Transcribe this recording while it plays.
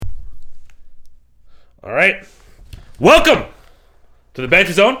All right. Welcome to the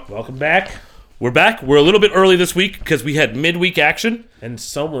Banter Zone. Welcome back. We're back. We're a little bit early this week because we had midweek action. And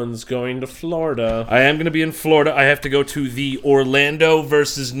someone's going to Florida. I am going to be in Florida. I have to go to the Orlando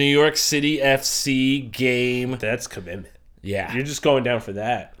versus New York City FC game. That's commitment. Yeah. You're just going down for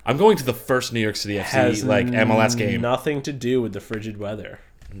that. I'm going to the first New York City FC Has MLS game. Nothing to do with the frigid weather.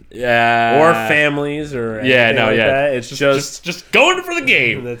 Yeah. Or families or anything like that. It's just going for the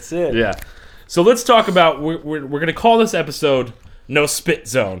game. That's it. Yeah. So let's talk about, we're going to call this episode No Spit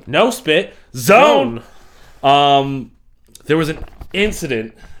Zone. No spit. Zone. There was an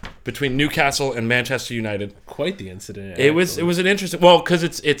incident between Newcastle and Manchester United. Quite the incident. It was an interesting, well, because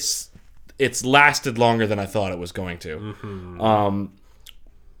it's lasted longer than I thought it was going to. Mm-hmm.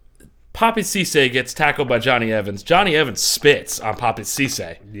 Papi Cisse gets tackled by Johnny Evans. Johnny Evans spits on Papi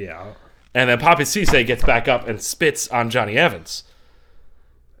Cisse. Yeah. And then Papi Cisse gets back up and spits on Johnny Evans.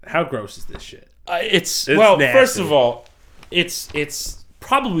 How gross is this shit? It's nasty. First of all, it's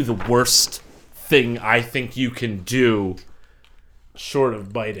probably the worst thing I think you can do Short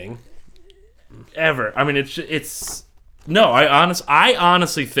of biting. ever. I mean, it's no. I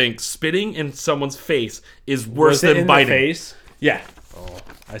honestly think spitting in someone's face is worse Was it than in biting. the face? Yeah, Oh,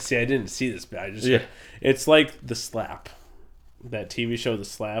 I see. I didn't see this, but I just. Yeah. It's like The Slap. That TV show, The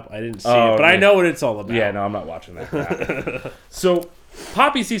Slap. I didn't see Oh, it, but I yeah. know what it's all about. yeah. No, I'm not watching that. So,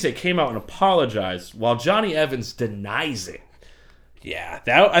 Papi Cisse came out and apologized while Johnny Evans denies it. Yeah,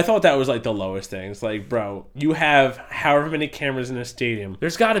 that I thought that was like the lowest thing. It's like, bro, you have however many cameras in a stadium.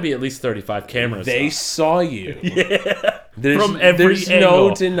 There's got to be at least 35 cameras. They saw you. yeah, There's, from every there's angle.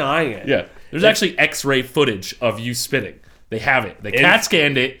 no denying it. Yeah, there's actually X-ray footage of you spitting. They have it. They CAT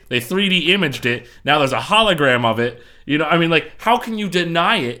scanned it. They 3D imaged it. Now there's a hologram of it. You know, I mean, like, how can you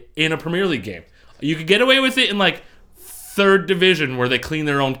deny it in a Premier League game? You could get away with it in like third division where they clean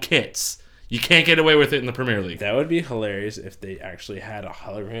their own kits. You can't get away with it in the Premier League. That would be hilarious if they actually had a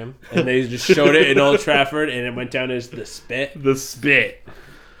hologram and they just showed it in Old Trafford and it went down as the spit. The spit.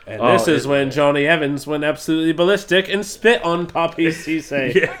 And this is when Johnny Evans went absolutely ballistic and spit on Papi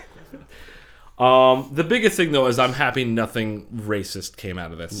Cisse. Yeah. The biggest thing though is I'm happy nothing racist came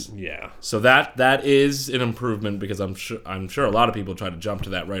out of this. Yeah. So that is an improvement because I'm sure a lot of people try to jump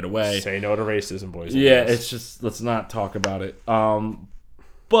to that right away. Say no to racism, boys. and Yeah, girls. it's just let's not talk about it.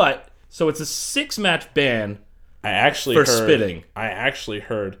 But so it's a 6-match ban I actually for heard, spitting. I actually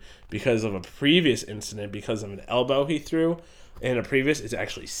heard because of a previous incident, because of an elbow he threw in a previous, it's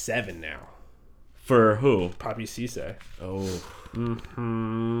actually 7 now. For who? Papi Cisse. Oh.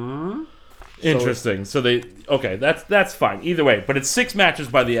 Interesting. So that's fine. Either way, but it's 6 matches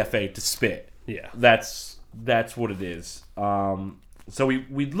by the FA to spit. Yeah. That's what it is. So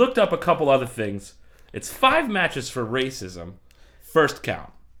we looked up a couple other things. It's 5 matches for racism. First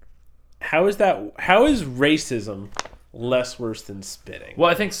count. How is racism less worse than spitting? Well,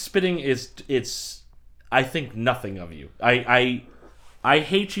 I think spitting it's I think nothing of you. I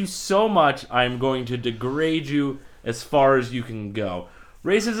hate you so much I'm going to degrade you as far as you can go.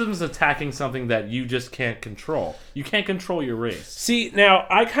 Racism is attacking something that you just can't control. You can't control your race. See, now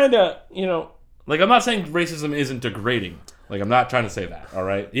I kind of, Like, I'm not saying racism isn't degrading. Like, I'm not trying to say that, all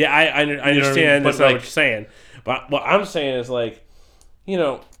right? yeah, I understand But, that's like- what you're saying. But what I'm saying is like,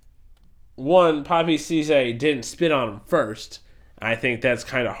 one, Papi Cisse didn't spit on him first. I think that's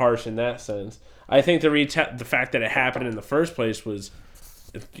kind of harsh in that sense. I think the fact that it happened in the first place was,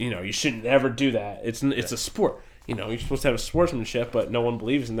 you shouldn't ever do that. It's a sport. You're supposed to have sportsmanship, but no one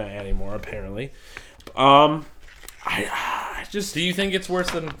believes in that anymore, apparently. I just... Do you think it's worse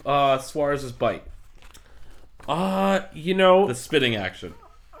than Suarez's bite? The spitting action.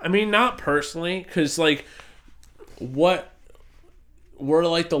 I mean, not personally, because, like, what were,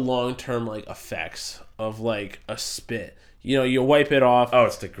 like, the long-term, like, effects of, like, a spit? You wipe it off. Oh,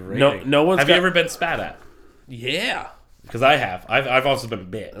 it's degrading. No one's Have got... you ever been spat at? Yeah. Because I have. I've also been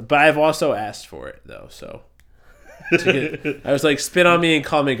bit. But I've also asked for it, though, so... I was like, spit on me and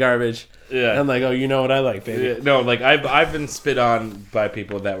call me garbage. Yeah. And I'm like, oh, you know what I like, baby. Yeah, no, like I've been spit on by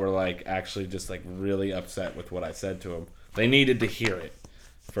people that were like actually just like really upset with what I said to them. They needed to hear it,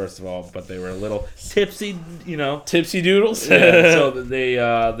 first of all, but they were a little tipsy, Tipsy doodles? Yeah, so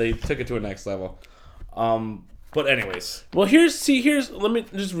they took it to a next level. But anyways, Well, here's let me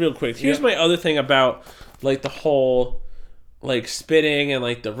just real quick. Here's my other thing about like the whole like spitting and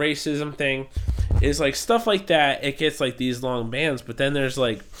like the racism thing is like stuff like that. It gets like these long bans, but then there's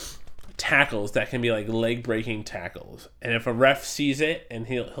like tackles that can be like leg breaking tackles, and if a ref sees it, and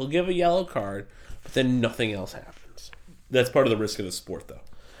he'll give a yellow card, but then nothing else happens. that's part of the risk of the sport, though.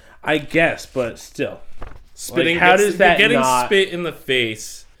 I guess, but still, Spitting. Like, how does that getting not... spit in the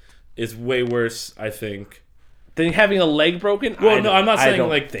face is way worse, I think. Than having a leg broken? Well, no, I'm not saying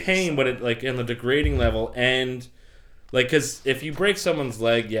like think pain, so. but it like in the degrading level, and like because if you break someone's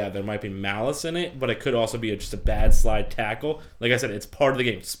leg, yeah, there might be malice in it, but it could also be just a bad slide tackle. Like I said, it's part of the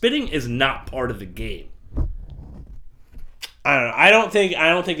game. Spitting is not part of the game. I don't know. I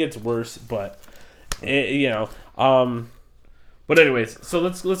don't think it's worse, but it. But anyways, so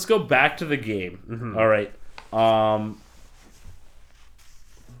let's go back to the game. Mm-hmm. All right.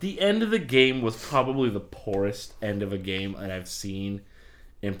 The end of the game was probably the poorest end of a game that I've seen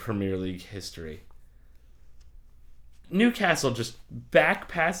in Premier League history. Newcastle just back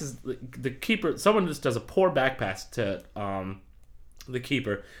passes the keeper. Someone just does a poor back pass to the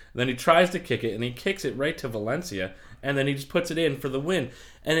keeper. And then he tries to kick it, and he kicks it right to Valencia, and then he just puts it in for the win.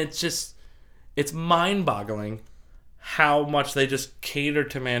 And it's mind-boggling how much they just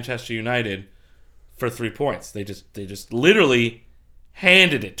catered to Manchester United for 3 points. They just literally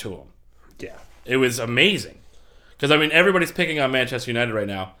handed it to them. Yeah. It was amazing. Because, I mean, everybody's picking on Manchester United right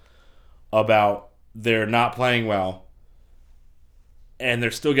now about they're not playing well and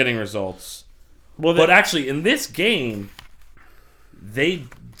they're still getting results. Well, but actually, in this game, they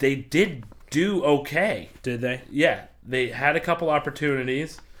did do okay. Did they? Yeah. They had a couple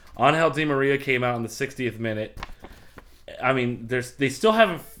opportunities. Angel Di Maria came out in the 60th minute. I mean, they still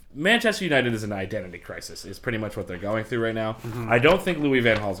haven't... Manchester United is an identity crisis. Is pretty much what they're going through right now. Mm-hmm. I don't think Louis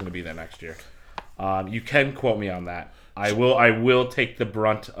van Gaal's going to be there next year. You can quote me on that. I will take the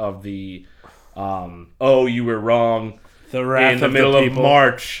brunt of the you were wrong in the middle of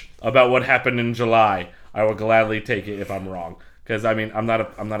March about what happened in July. I will gladly take it if I'm wrong, because I mean I'm not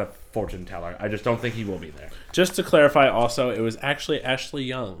a fortune teller. I just don't think he will be there. Just to clarify, also it was actually Ashley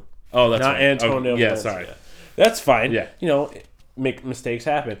Young. Oh, that's not right. Antonio. Yeah, sorry. That's fine. Yeah, make mistakes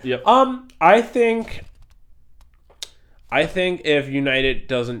happen. Yep. I think if United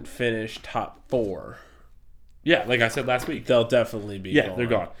doesn't finish top 4, yeah, like I said last week, they'll definitely be. Yeah, gone. they're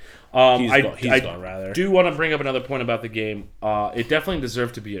gone. He's gone. Rather, do want to bring up another point about the game. It definitely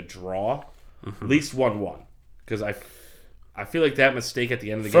deserved to be a draw, at least 1-1, because I feel like that mistake at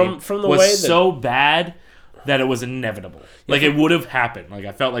the end of the game from the was way so bad that it was inevitable. Like it would have happened. Like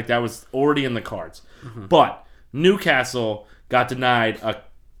I felt like that was already in the cards. Mm-hmm. But Newcastle got denied a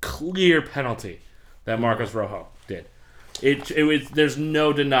clear penalty that Marcos Rojo did. It was, there's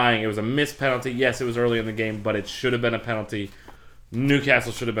no denying it was a missed penalty. Yes, it was early in the game, but it should have been a penalty.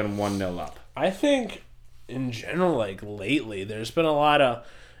 Newcastle should have been 1-0 up. I think in general, like lately, there's been a lot of,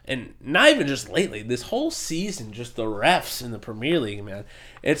 and not even just lately, this whole season, just the refs in the Premier League, man.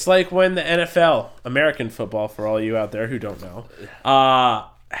 It's like when the NFL, American football, for all you out there who don't know,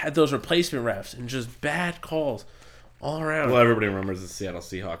 had those replacement refs and just bad calls all around. Well, everybody remembers the Seattle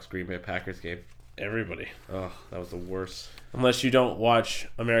Seahawks Green Bay Packers game. Everybody. Oh, that was the worst. Unless you don't watch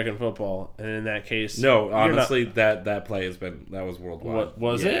American football, and in that case, no. Honestly, that play that was worldwide. What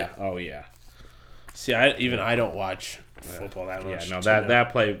was it? Oh yeah. See, I don't watch football that much. Yeah, no,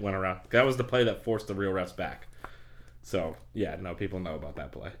 that play went around. That was the play that forced the real refs back. So yeah, no, people know about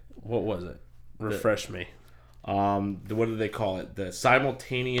that play. What was it? Refresh me. What did they call it? The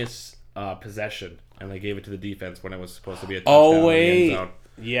simultaneous possession, and they gave it to the defense when it was supposed to be a touchdown. Oh wait. In the end zone.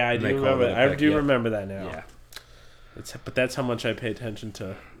 Yeah, I do remember that. I do remember that now. Yeah. But that's how much I pay attention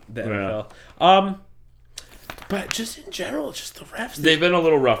to the NFL. But just in general, just the refs. They've been a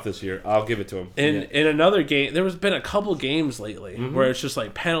little rough this year. I'll give it to them. In another game, there has been a couple games lately where it's just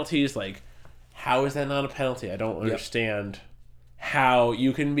like penalties. Like, how is that not a penalty? I don't understand how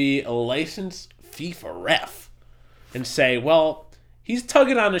you can be a licensed FIFA ref and say, well, he's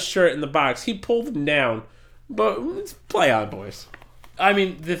tugging on his shirt in the box. He pulled him down. But let's play on, boys. I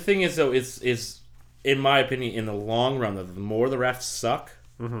mean, the thing is, though, is in my opinion, in the long run, the more the refs suck,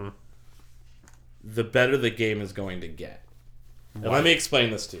 the better the game is going to get. And let me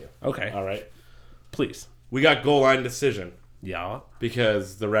explain this to you. Okay. All right? Please. We got goal line decision. Yeah.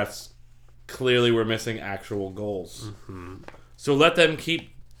 Because the refs clearly were missing actual goals. So let them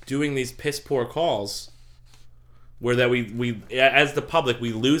keep doing these piss-poor calls where that we as the public,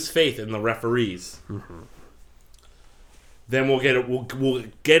 we lose faith in the referees. Then we'll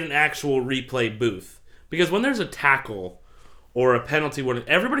get an actual replay booth. Because when there's a tackle or a penalty, when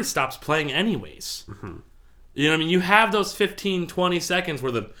everybody stops playing anyways. You know what I mean? You have those 15, 20 seconds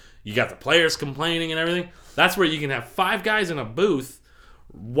where you got the players complaining and everything. That's where you can have 5 guys in a booth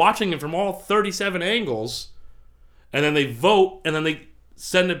watching it from all 37 angles, and then they vote, and then they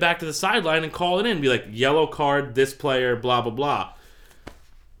send it back to the sideline and call it in. Be like, yellow card, this player, blah, blah, blah.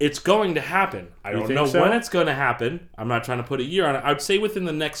 It's going to happen. I don't know when it's going to happen. I'm not trying to put a year on it. I would say within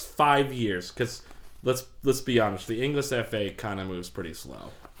the next 5 years, because let's be honest, the English FA kind of moves pretty slow.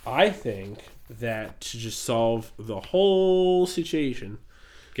 I think that to just solve the whole situation,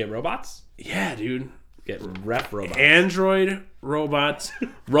 Get robots? yeah, dude. Get ref robots. Android robots,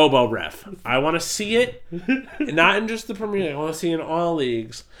 Robo-Ref. I want to see it, not in just the Premier League. I want to see it in all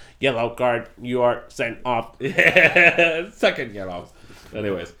leagues. Yellow card, you are sent off. Yeah, second get off.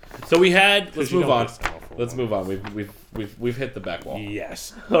 Anyways, so we had. Let's you move don't on. get sent off for a Let's move on. We've hit the back wall.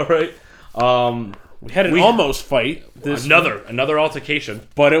 Yes. All right. We had an almost fight. Another altercation.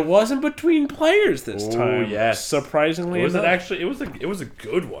 But it wasn't between players this time. Yes. Surprisingly Was it enough. actually? It was a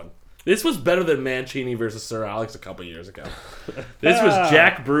good one. This was better than Mancini versus Sir Alex a couple years ago. This was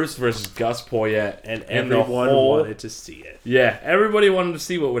Jack Bruce versus Gus Poyet, And the everyone whole- wanted to see it. Yeah, everybody wanted to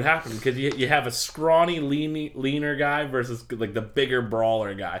see what would happen because you have a scrawny, leaner guy versus like the bigger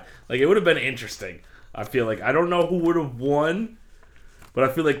brawler guy. Like it would have been interesting. I feel like I don't know who would have won, but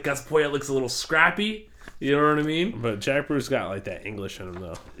I feel like Gus Poyet looks a little scrappy. You know what I mean? But Jack Bruce got like that English in him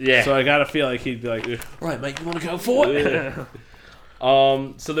though. Yeah. So I gotta feel like he'd be like, right, mate, you want to go for it?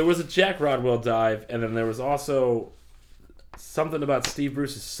 So there was a Jack Rodwell dive, and then there was also something about Steve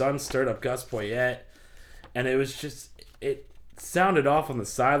Bruce's son stirred up Gus Poyet, and it sounded off on the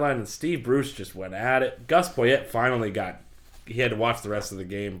sideline, and Steve Bruce just went at it. Gus Poyet finally he had to watch the rest of the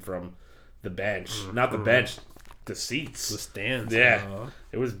game from the bench, not the bench, the seats, The stands. Yeah,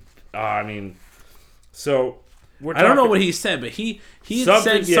 it was. So I don't know what he said, but he had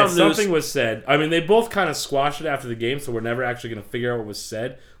said something. Something was said. I mean, they both kind of squashed it after the game, so we're never actually going to figure out what was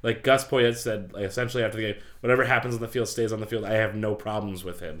said. Like Gus Poyet said, like, essentially after the game, whatever happens on the field stays on the field. I have no problems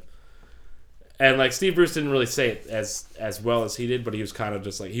with him. And like Steve Bruce didn't really say it as well as he did, but he was kind of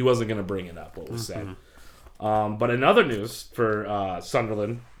just like he wasn't going to bring it up what was said. But in other news for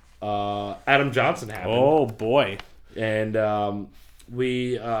Sunderland, Adam Johnson happened. Oh boy! And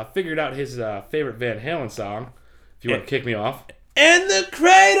we figured out his favorite Van Halen song. If you want to kick me off. And the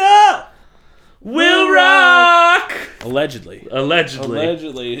cradle will rock! Allegedly.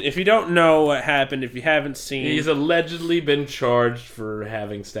 Allegedly. If you don't know what happened, if you haven't seen, He's allegedly been charged for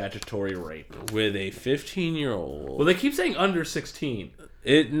having statutory rape. with a 15-year-old. Well, they keep saying under 16.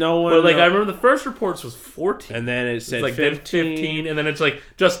 No one. But like I remember the first reports was 14. and then it it's said like then 15. 15, and then it's like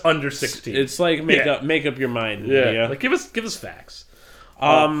just under 16. It's like make up your mind. yeah. Like give us facts.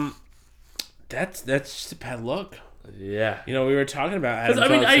 That's just a bad look. Yeah. You know, we were talking about Adam I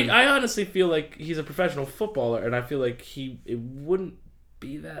mean, Johnson. I honestly feel like he's a professional footballer, and I feel like it wouldn't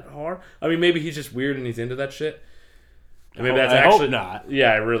be that hard. I mean, maybe he's just weird and he's into that shit. And maybe that's I actually hope not.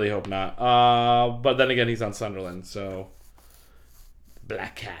 Yeah, I really hope not. But then again, he's on Sunderland, so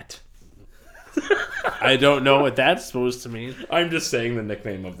Black Cat. I don't know what that's supposed to mean. I'm just saying the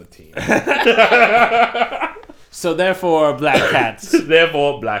nickname of the team. So therefore, Black Cats.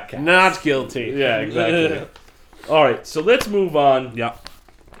 Therefore, Black Cat. Not guilty. Yeah, exactly. All right, so let's move on. Yeah.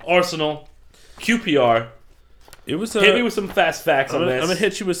 Arsenal, QPR. It was Hit me with some fast facts on I'm this. gonna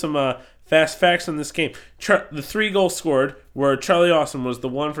hit you with some fast facts on this game. The 3 goals scored were Charlie Austin was the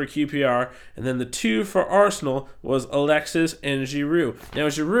 1 for QPR, and then the 2 for Arsenal was Alexis and Giroud. Now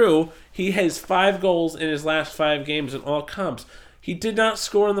Giroud, he has 5 goals in his last 5 games in all comps. He did not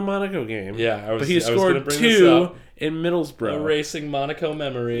score in the Monaco game. Yeah, but he I was gonna scored bring this 2 up. in Middlesbrough. Erasing Monaco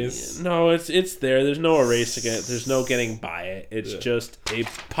memories. No, it's there. There's no erasing it. There's no getting by it. It's just a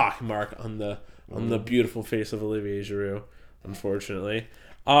pockmark on the beautiful face of Olivier Giroud, unfortunately.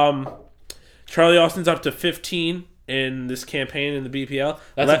 Charlie Austin's up to 15 in this campaign in the BPL.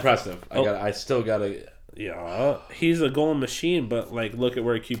 That's impressive. I still gotta. Yeah, he's a goal machine, but like, look at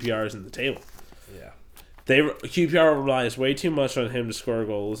where QPR is in the table. Yeah. QPR relies way too much on him to score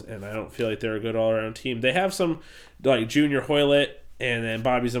goals, and I don't feel like they're a good all-around team. They have some, like Junior Hoylett and then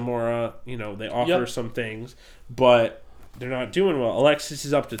Bobby Zamora. You know, they offer some things, but they're not doing well. Alexis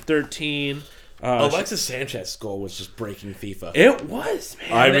is up to 13. Alexis Sanchez's goal was just breaking FIFA. It was,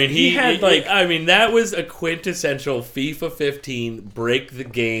 man. I mean, he had that was a quintessential FIFA 15 break the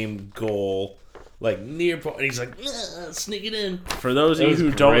game goal, like near. And he's like, sneak it in. For those of you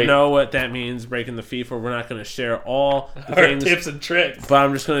who don't know what that means, breaking the FIFA, we're not going to share all the Our things, tips and tricks. but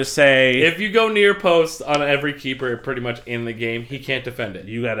I'm just going to say, If you go near post on every keeper, pretty much in the game, he can't defend it.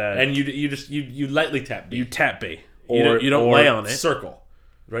 you gotta And you lightly tap B. you tap B. Or You don't lay on it. Circle.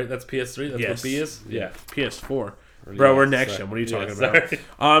 Right? That's PS3? That's what B is? Yeah. PS4. Bro, we're next gen. What are you talking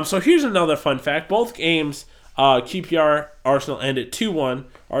about? So here's another fun fact. Both games, QPR, Arsenal ended 2-1.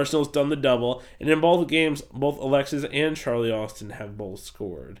 Arsenal's done the double. And in both games, both Alexis and Charlie Austin have both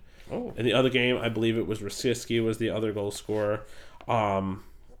scored. Oh. In the other game, I believe it was Rosicky was the other goal scorer. First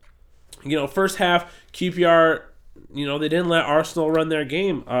half, QPR, they didn't let Arsenal run their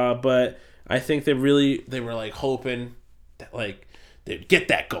game. But I think they were like hoping that like they'd get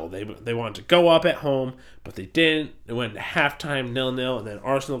that goal. They wanted to go up at home, but they didn't. It went to halftime 0-0, and then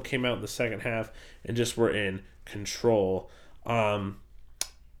Arsenal came out in the second half and just were in control. I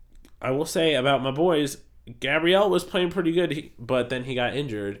will say about my boys, Gabriel was playing pretty good, but then he got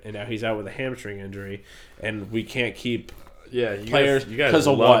injured, and now he's out with a hamstring injury, and we can't keep players you guys because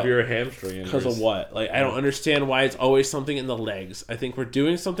of love what? your hamstring injuries. Because of what? Like, I don't understand why it's always something in the legs. I think we're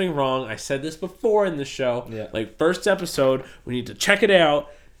doing something wrong. I said this before in the show. Yeah. Like, first episode, we need to check it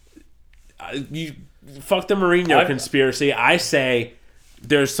out. You fuck the Mourinho conspiracy. I say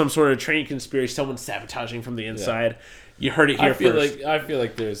there's some sort of training conspiracy. Someone's sabotaging from the inside. Yeah. You heard it here first. I feel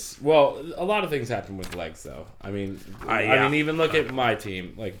like there's a lot of things happen with legs though. I mean, even look at my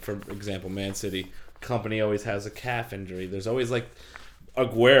team. Like for example, Man City. Company always has a calf injury. There's always like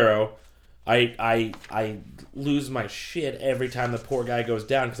Aguero. I lose my shit every time the poor guy goes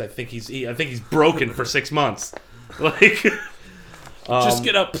down because I think he's broken for 6 months. Like, just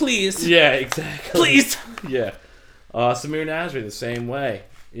get up, please. Yeah, exactly. Please. Yeah. Samir Nasri the same way.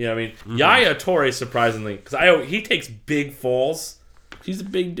 You know what I mean? Yaya Toure, surprisingly, because he takes big falls. He's a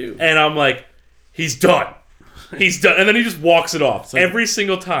big dude. And I'm like, he's done. He's done. And then he just walks it off every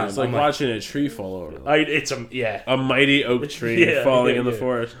single time. It's like watching a tree fall over. It's a mighty oak tree falling in the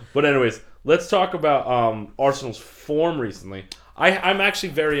forest. But anyways, let's talk about Arsenal's form recently. I'm actually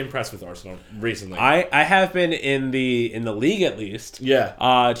very impressed with Arsenal recently. I have been in the league at least.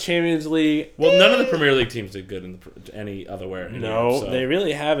 Yeah. Champions League. Well, none of the Premier League teams did good in any other way. No, they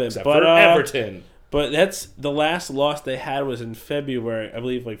really haven't. Except for Everton. But that's the last loss they had was in February. I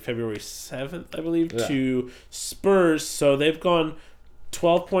believe like February 7th. I believe to Spurs. So they've gone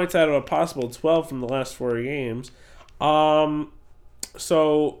 12 points out of a possible 12 from the last 4 games.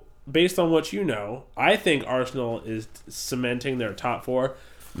 So based on what you know, I think Arsenal is cementing their top 4,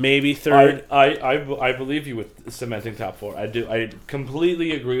 maybe third. I believe you with cementing top 4. I do. I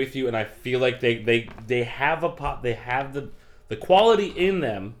completely agree with you, and I feel like they have they have the quality in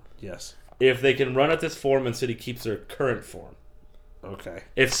them. Yes. If they can run at this form and City keeps their current form. Okay.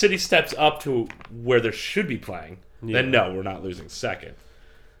 If City steps up to where they should be playing, then no, we're not losing second.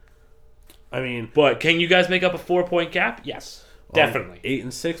 I mean, but can you guys make up a 4-point gap? Yes. Definitely. 8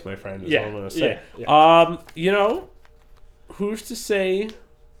 and 6, my friend, is what I'm going to say. Yeah. Who's to say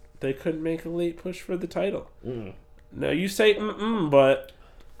they couldn't make a late push for the title? No, you say but,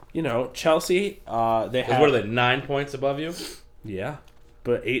 Chelsea, they have... What are they, 9 points above you? Yeah.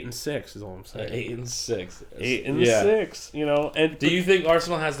 But 8 and 6 is all I'm saying. 8 and 6. 8 and 6, And do you think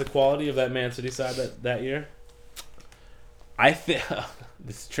Arsenal has the quality of that Man City side that year? I think...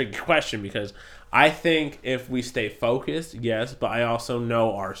 This is a tricky question because... I think if we stay focused, yes, but I also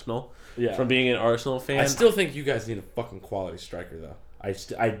know Arsenal from being an Arsenal fan. I still think you guys need a fucking quality striker, though.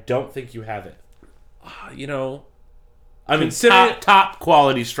 I don't think you have it. I mean, top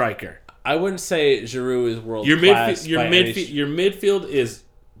quality striker. I wouldn't say Giroud is world class. Your midfield is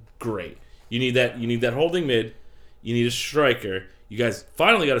great. You need that holding mid. You need a striker. You guys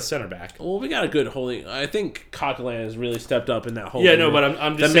finally got a center back. Well, we got a good holding. I think Coquelin has really stepped up in that holding. Yeah, no, but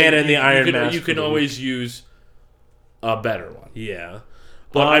I'm just the saying, man in the Iron Mask. You can always use a better one. Yeah,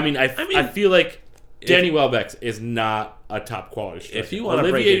 but I feel like Danny Welbeck is not a top quality striker. If you want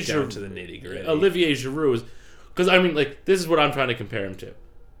to break it down to the nitty gritty, Olivier Giroud is because this is what I'm trying to compare him to.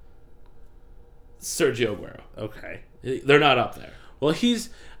 Sergio Aguero. Okay, they're not up there. Well,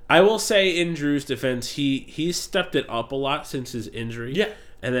 I will say in Drew's defense, he's stepped it up a lot since his injury. Yeah,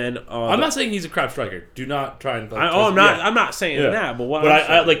 and then I'm not saying he's a crap striker. Do not try and. I'm not saying that. But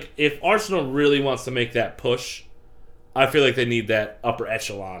I if Arsenal really wants to make that push, I feel like they need that upper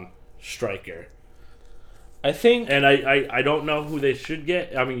echelon striker. I think, and I don't know who they should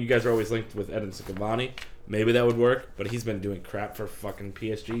get. I mean, you guys are always linked with Edinson Cavani. Maybe that would work, but he's been doing crap for fucking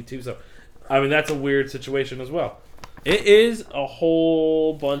PSG too. So, I mean, that's a weird situation as well. It is a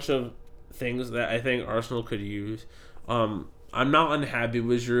whole bunch of things that I think Arsenal could use. I'm not unhappy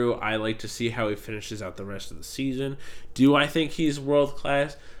with Giroud. I like to see how he finishes out the rest of the season. Do I think he's world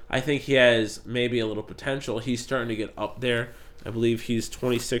class? I think he has maybe a little potential. He's starting to get up there. I believe he's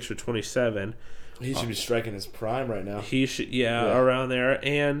 26 or 27. He should be striking his prime right now. He should, around there.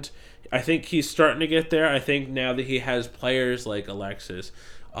 And I think he's starting to get there. I think now that he has players like Alexis,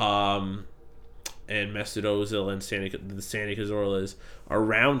 and Mesut Ozil and Santi Cazorla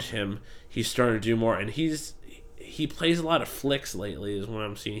around him, he's starting to do more, and he plays a lot of flicks lately, is what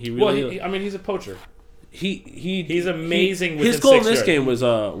I'm seeing. He really, he's a pocher. He's amazing. His goal in this game was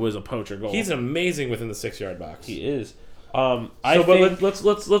a poacher goal. He's amazing within the 6-yard box. He is.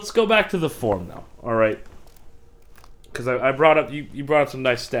 Let's go back to the form now. All right, because I brought up you brought up some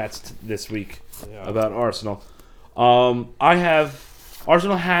nice stats this week about Arsenal. I have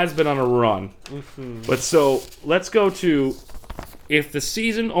Arsenal has been on a run. But so let's go to if the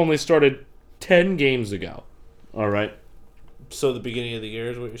season only started 10 games ago. All right. So the beginning of the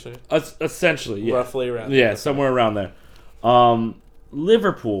year is what you're saying? Essentially, yeah. Roughly around. Yeah, somewhere around there.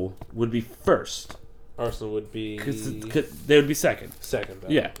 Liverpool would be first. Arsenal would be... Because they would be second. Second.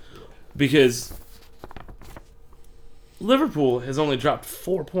 Yeah. Because Liverpool has only dropped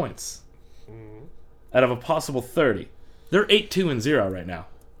 4 points out of a possible 30. They're 8-2-0 right now.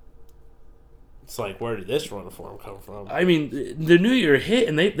 It's like, where did this run of form come from? I mean, the new year hit,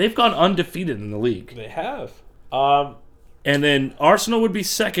 and they've gone undefeated in the league. They have. And then Arsenal would be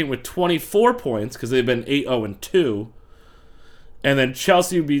second with 24 points because they've been 8-0-2. And then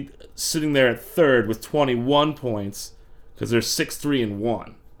Chelsea would be sitting there at third with 21 points because they're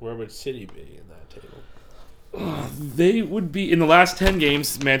 6-3-1. Where would City be in that table? They would be, in the last 10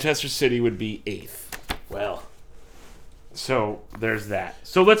 games, Manchester City would be 8th. Well, so there's that.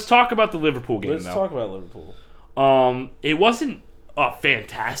 So let's talk about the Liverpool game, let's talk about Liverpool. It wasn't a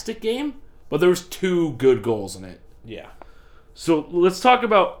fantastic game, but there was 2 good goals in it. Yeah. So let's talk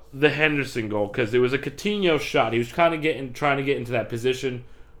about the Henderson goal because it was a Coutinho shot. He was trying to get into that position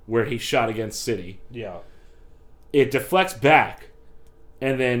where he shot against City. Yeah. It deflects back,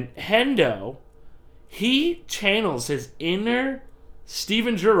 and then Hendo, he channels his inner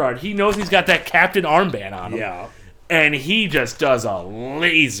Steven Gerrard. He knows he's got that captain armband on him. Yeah. And he just does a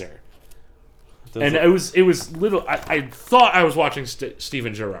laser. And it was little. I thought I was watching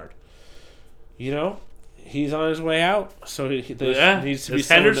Steven Gerrard. You know, he's on his way out, so needs to be is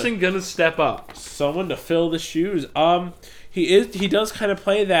Henderson gonna step up? Someone to fill the shoes. He does kind of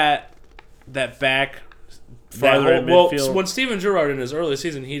play that back farther in midfield. So when Steven Gerrard in his early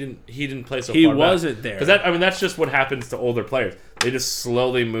season, he didn't play so far back. He wasn't there. Because that's just what happens to older players. They just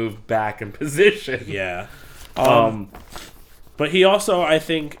slowly move back in position. Yeah. But he also, I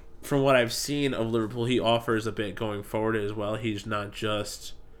think, from what I've seen of Liverpool, he offers a bit going forward as well. He's not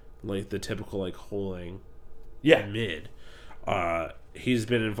just like the typical like holding mid. He's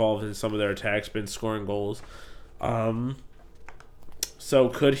been involved in some of their attacks, been scoring goals. So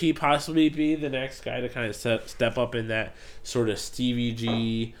could he possibly be the next guy to kind of step up in that sort of Stevie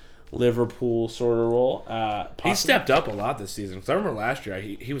G Liverpool sort of role? He stepped up a lot this season. Because I remember last year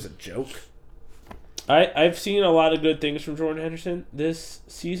he was a joke. I've seen a lot of good things from Jordan Henderson this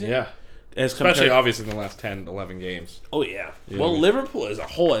season. Yeah. Especially, obviously, in the last 10, 11 games. Oh, yeah. Well, Liverpool as a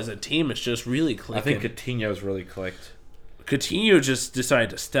whole, as a team, it's just really clicking. I think Coutinho's really clicked. Coutinho just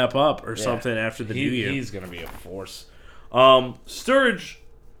decided to step up or something after the new year. He's going to be a force. Sturridge,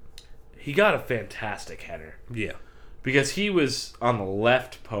 he got a fantastic header. Yeah. Because he was on the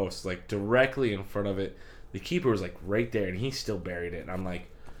left post, like, directly in front of it. The keeper was, like, right there, and he still buried it. And I'm like,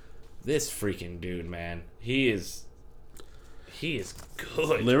 this freaking dude, man. He is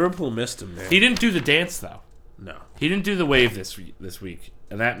good. Liverpool missed him, man. He didn't do the dance, though. No. He didn't do the wave this week,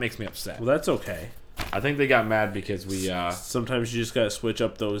 and that makes me upset. Well, that's okay. I think they got mad because we... Sometimes you just got to switch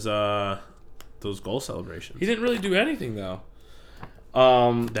up those goal celebrations. He didn't really do anything, though.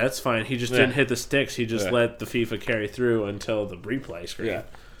 That's fine. He just didn't hit the sticks. He just let the FIFA carry through until the replay screen. Yeah.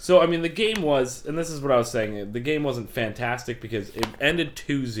 So, I mean, the game was... And this is what I was saying. The game wasn't fantastic because it ended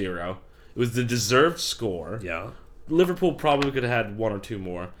 2-0. It was the deserved score. Yeah. Liverpool probably could have had 1 or 2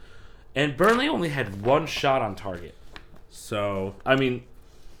 more. And Burnley only had 1 shot on target. So, I mean,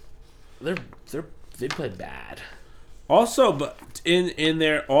 they played bad. Also, but in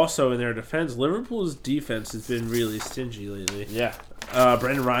their defense, Liverpool's defense has been really stingy lately. Yeah.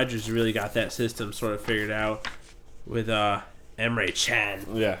 Brendan Rodgers really got that system sort of figured out with Emre Can.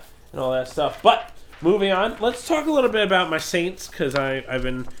 Yeah. And all that stuff. But moving on, let's talk a little bit about my Saints because I've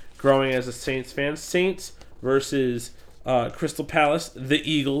been growing as a Saints fan. Saints versus Crystal Palace, the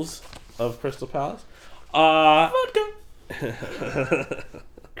Eagles of Crystal Palace. Vodka.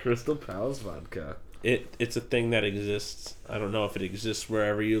 Crystal Palace vodka. It's a thing that exists. I don't know if it exists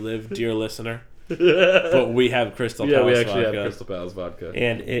wherever you live, dear listener. But we have Crystal Palace vodka. Yeah, we actually have Crystal Palace vodka.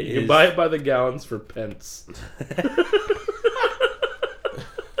 And you can buy it by the gallons for pence.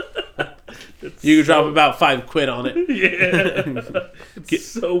 You can drop about £5 on it. Yeah. It's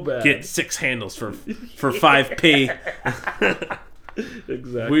so bad. Get 6 handles for 5p.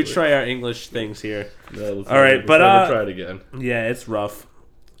 Exactly. We try our English things here. No, all right, but never try it again. Yeah, it's rough.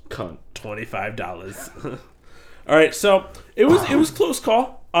 Cunt. $25. All right, so it was close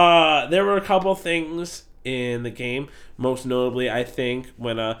call. There were a couple things in the game. Most notably, I think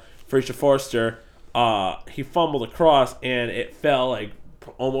when Fraser Forster he fumbled across and it fell like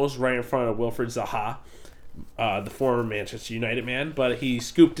almost right in front of Wilfred Zaha, the former Manchester United man, but he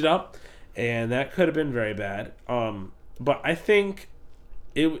scooped it up, and that could have been very bad. But I think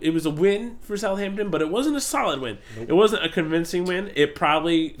it was a win for Southampton, but it wasn't a solid win. Nope. It wasn't a convincing win. It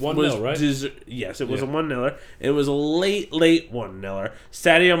probably 1-0, right? Yes, it was a 1-0. It was a late 1-0.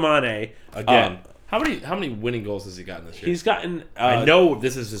 Sadio Mane again. How many winning goals has he gotten this year? He's gotten. I know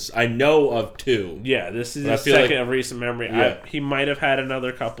this is his, I know of 2. Yeah, this is his second of recent memory. Yeah. He might have had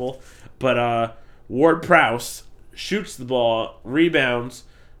another couple, but Ward-Prowse shoots the ball, rebounds.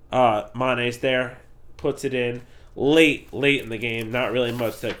 Mane's there, puts it in. Late in the game, not really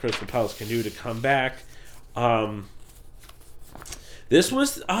much that Crystal Palace can do to come back. This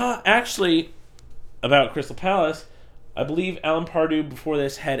was actually about Crystal Palace. I believe Alan Pardew before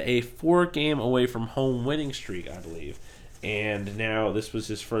this had a 4-game away from home winning streak, I believe, and now this was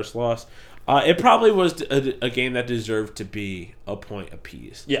his first loss. It probably was a game that deserved to be a point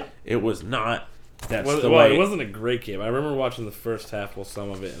apiece. Yeah, it was not. That's the way. It wasn't a great game. I remember watching the first half,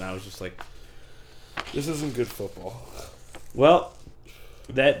 some of it, and I was just like, this isn't good football. Well,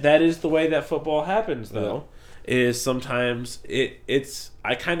 that is the way that football happens, though. Yeah. Is sometimes it's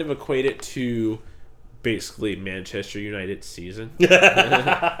I kind of equate it to basically Manchester United's season,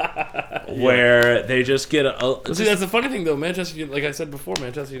 where they just get see, that's the funny thing, though. Manchester, like I said before,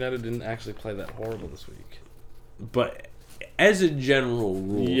 Manchester United didn't actually play that horrible this week. But as a general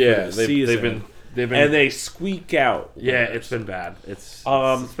rule, yeah, they've been. And they squeak out. Yeah, it's been bad. It's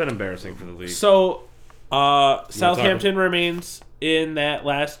been embarrassing for the league. So, Southampton remains in that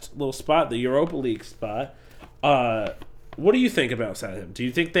last little spot, the Europa League spot. What do you think about Southampton? Do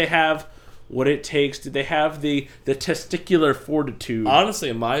you think they have what it takes? Do they have the testicular fortitude? Honestly,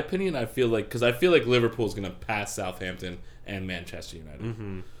 in my opinion, I feel like Liverpool's going to pass Southampton and Manchester United.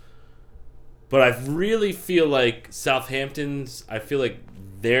 Mm-hmm. But I really feel like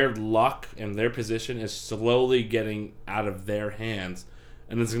their luck and their position is slowly getting out of their hands,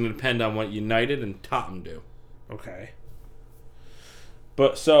 and it's going to depend on what United and Tottenham do. Okay.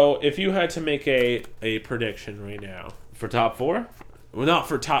 But so, if you had to make a prediction right now for top 4, well, not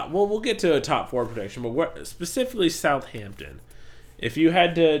for top. Well, we'll get to a top 4 prediction, but specifically Southampton. If you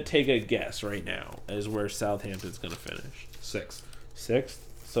had to take a guess right now as where Southampton's going to finish, 6th.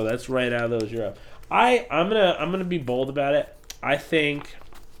 So that's right out of those Europe. I'm gonna be bold about it. I think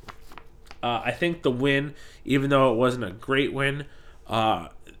the win, even though it wasn't a great win,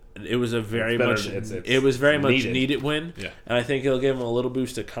 it was a very much needed win. Yeah. And I think it'll give them a little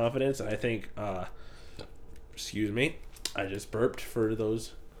boost of confidence. And I think, excuse me, I just burped for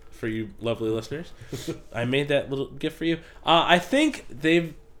you lovely listeners. I made that little gift for you. I think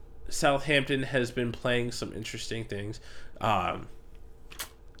Southampton has been playing some interesting things.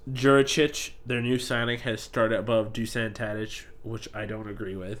 Juricic, their new signing, has started above Dusan Tadic, which I don't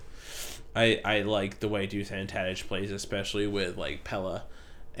agree with. I like the way Dusan Tadic plays, especially with like Pella,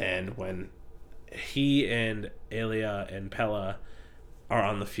 and when he and Elia and Pella are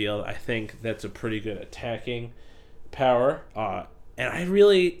on the field, I think that's a pretty good attacking power. And I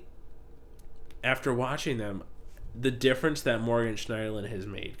really, after watching them, the difference that Morgan Schneiderlin has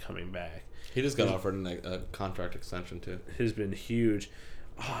made coming back. He just got offered a contract extension too. Has been huge.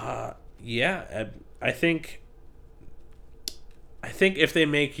 Yeah, I think if they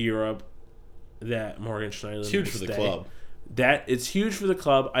make Europe, that Morgan Schneiderlin it's huge will for stay. The club. That it's huge for the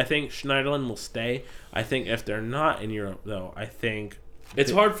club. I think Schneiderlin will stay. I think if they're not in Europe, though, I think it's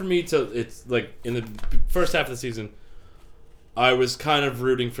hard for me to. It's like in the first half of the season, I was kind of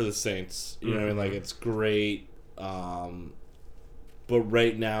rooting for the Saints. You know what I mean? Like it's great. But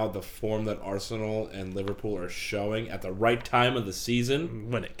right now, the form that Arsenal and Liverpool are showing at the right time of the season,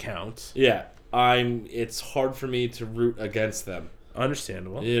 when it counts, yeah, it's hard for me to root against them.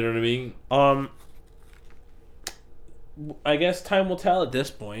 Understandable. You know what I mean? I guess time will tell at this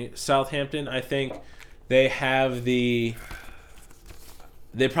point. Southampton, I think they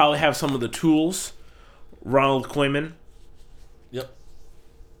probably have some of the tools. Ronald Koeman. Yep.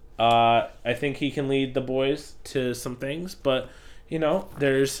 I think he can lead the boys to some things, but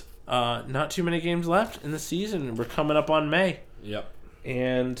there's not too many games left in the season. We're coming up on May. Yep.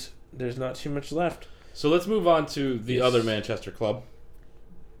 And there's not too much left. So let's move on to the other Manchester club.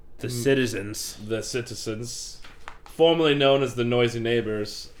 The Citizens. The Citizens. Formerly known as the Noisy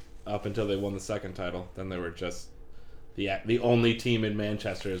Neighbors up until they won the second title. Then they were just the only team in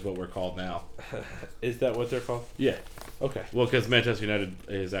Manchester is what we're called now. Is that what they're called? Yeah. Okay. Well, because Manchester United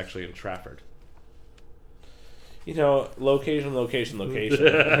is actually in Trafford. Location. But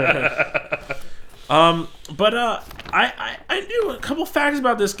I knew a couple facts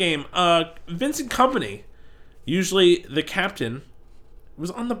about this game. Vincent Kompany, usually the captain,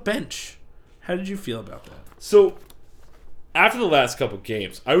 was on the bench. How did you feel about that? So, after the last couple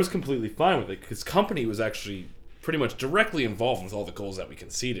games, I was completely fine with it because Kompany was actually pretty much directly involved with all the goals that we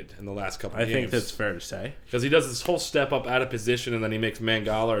conceded in the last couple of games. I think that's fair to say. Because he does this whole step up out of position, and then he makes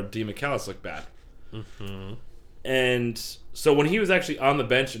Mangala or Di McAllis look bad. Mm-hmm. And so when he was actually on the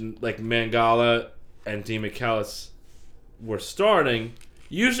bench and like Mangala and Di McAllis were starting,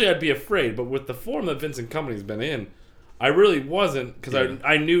 usually I'd be afraid. But with the form that Vincent Kompany's been in, I really wasn't, because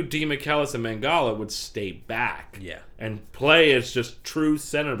I knew Di McAllis and Mangala would stay back and play as just true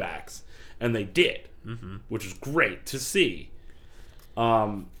center backs. And they did, which was great to see.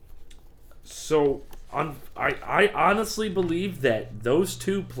 So I honestly believe that those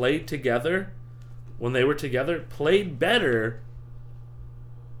two played together, when they were together, played better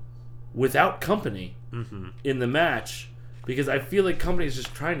without Kompany in the match, because I feel like Kompany is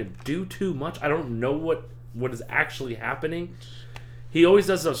just trying to do too much. I don't know what is actually happening. He always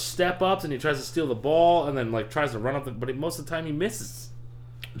does those step ups and he tries to steal the ball and then like tries to run up, but most of the time he misses.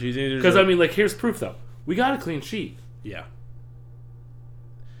 Do you think? Because I mean, like, here's proof though. We got a clean sheet. Yeah.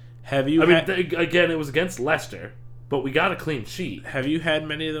 Have you? Again, it was against Leicester, but we got a clean sheet. Have you had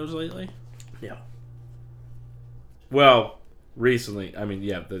many of those lately? Yeah. Well, recently, I mean,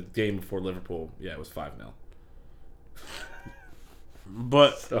 yeah, the game before Liverpool, yeah, it was 5-0.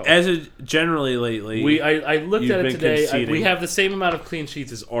 But as a generally lately, I looked at it today. We have the same amount of clean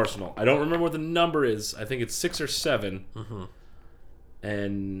sheets as Arsenal. I don't remember what the number is. I think it's 6 or 7.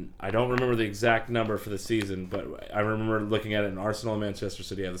 And I don't remember the exact number for the season, but I remember looking at it, and Arsenal and Manchester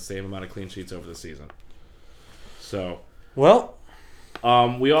City have the same amount of clean sheets over the season. So, well,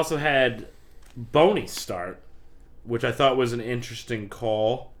 we also had Boney start, which I thought was an interesting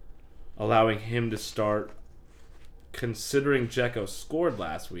call, allowing him to start, considering Dzeko scored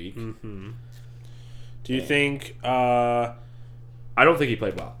last week. Do you think? I don't think he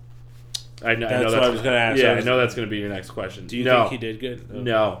played well. I know that's what I was going to ask. Yeah, I know that's going to be your next question. Do you think he did good?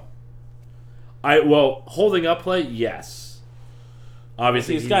 No. Well, holding up play, yes.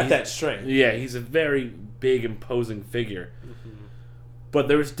 Obviously, he's got that strength. Yeah, he's a very big, imposing figure. But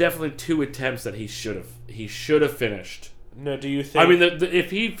there was definitely 2 attempts that he should have finished. No, do you think? I mean, if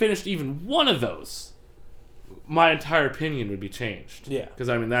he finished even one of those, my entire opinion would be changed. Yeah, because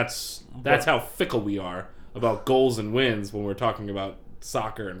I mean that's how fickle we are about goals and wins when we're talking about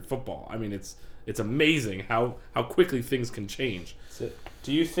soccer and football. I mean, it's amazing how quickly things can change. So,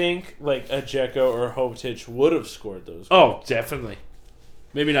 do you think like a Dzeko or Jovetic would have scored those goals? Oh, definitely.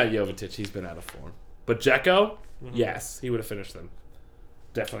 Maybe not Jovetic. He's been out of form. But Dzeko, yes, he would have finished them.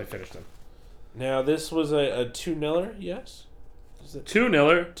 Definitely finished them. Now, this was a 2-0, yes?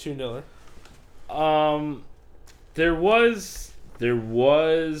 2-0. 2-0. There was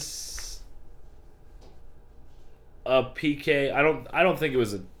a PK. I don't think it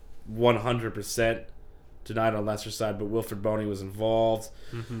was a 100% denied on Leicester's side, but Wilfred Boney was involved.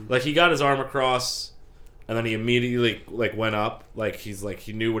 Like, he got his arm across, and then he immediately like went up, like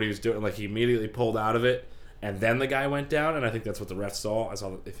he knew what he was doing. Like, he immediately pulled out of it, and then the guy went down. And I think that's what the ref saw. I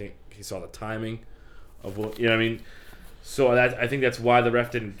think he saw the timing of what, you know what I mean. So I think that's why the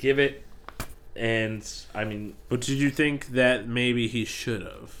ref didn't give it. And I mean, but did you think that maybe he should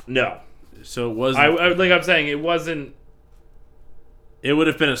have? No. So it wasn't. Like I'm saying, it wasn't. It would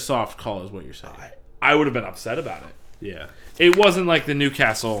have been a soft call, is what you're saying. I would have been upset about it. Yeah. It wasn't like the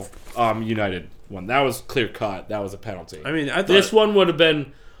Newcastle United one. That was clear cut. That was a penalty. I mean, I thought this one would have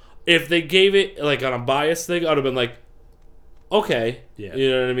been, if they gave it like on a bias thing, I would have been like, okay, yeah, you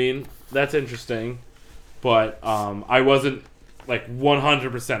know what I mean. That's interesting, but I wasn't like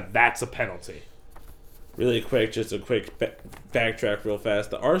 100%. That's a penalty. Really quick, just a quick backtrack real fast.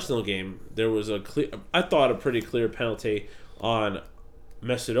 The Arsenal game, there was a pretty clear penalty on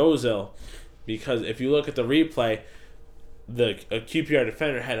Mesut Ozil, because if you look at the replay, a QPR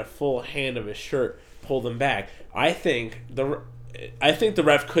defender had a full hand of his shirt, pulled him back. I think the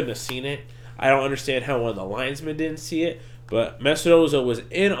ref couldn't have seen it. I don't understand how one of the linesmen didn't see it, but Mesut Ozil was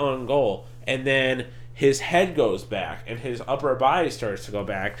in on goal, and then his head goes back and his upper body starts to go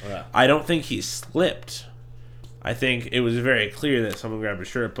back. Yeah. I don't think he slipped. I think it was very clear that someone grabbed his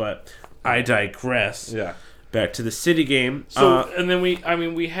shirt, but I digress. Yeah. Back to the City game. So and then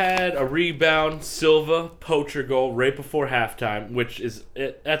we had a rebound, Silva poacher goal right before halftime, which is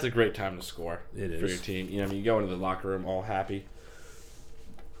that's a great time to score. It for is. your team. You know, I mean, you go into the locker room all happy,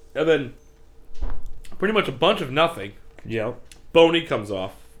 and then pretty much a bunch of nothing. Yeah. Boney comes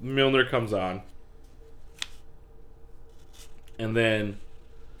off, Milner comes on, and then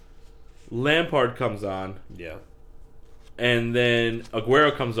Lampard comes on. Yeah. And then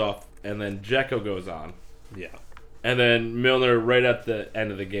Aguero comes off, and then Dzeko goes on. Yeah. And then Milner, right at the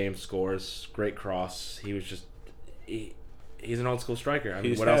end of the game, scores. Great cross. He was just... he's an old school striker. I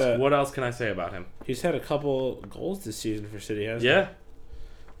mean, He's what had else? a- What else can I say about him? He's had a couple goals this season for City, hasn't he? Yeah,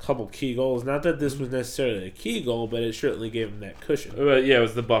 A couple key goals. Not that this was necessarily a key goal, but it certainly gave him that cushion. yeah, it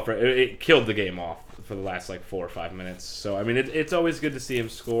was the buffer. It killed the game off for the last like 4 or 5 minutes. So I mean, it's always good to see him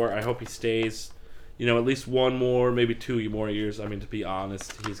score. I hope he stays. At least one more, maybe 2 more years. I mean, to be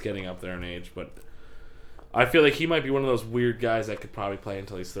honest, he's getting up there in age, but I feel like he might be one of those weird guys that could probably play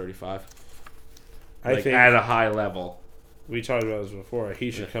until he's 35. I think at a high level. we talked about this before.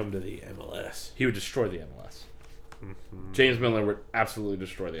 He should come to the MLS. He would destroy the MLS. Mm-hmm. James Miller would absolutely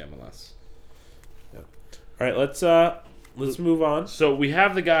destroy the MLS. All right, let's move on. So we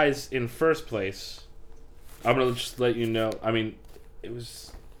have the guys in first place. I'm gonna just let you know. I mean, it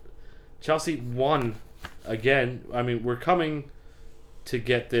was Chelsea won again. I mean, we're coming to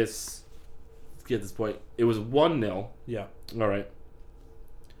get this point. It was 1-0. Yeah. All right.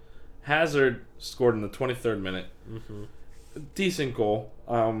 Hazard scored in the 23rd minute. Mm-hmm. Decent goal.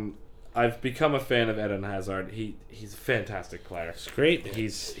 I've become a fan of Eden Hazard. He's a fantastic player. It's great. Man.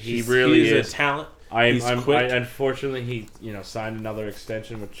 He really is is a talent. Unfortunately, he signed another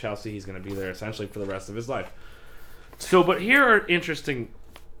extension with Chelsea. He's going to be there essentially for the rest of his life. So, but here are interesting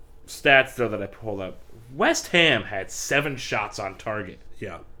stats though that I pulled up. West Ham had 7 shots on target.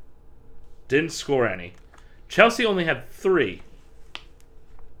 Yeah. Didn't score any. Chelsea only had 3.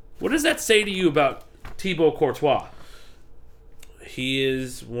 What does that say to you about Thibaut Courtois? He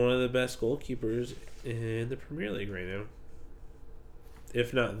is one of the best goalkeepers in the Premier League right now,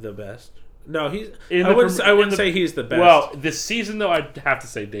 if not the best. No, I wouldn't say he's the best. Well, this season though, I'd have to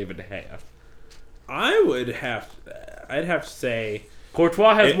say David De Gea. I'd have to say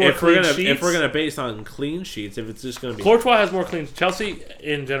Courtois has more clean sheets. If we're gonna base on clean sheets, if it's just gonna be Courtois has more clean. Chelsea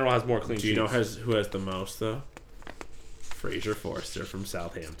in general has more clean sheets. Do you know who has the most though? Fraser Forster from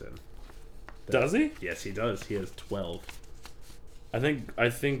Southampton. Does he? Yes, he does. He has 12. I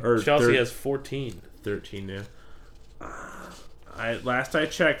think Or Chelsea has 14. 13 now. Last I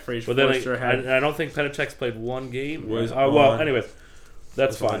checked, Fraser But then Forster had I don't think Petr Cech's played one game. Was anyways,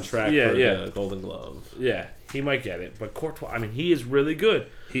 that's fine. on track for the Golden Glove. Yeah, he might get it. But Courtois, I mean, he is really good.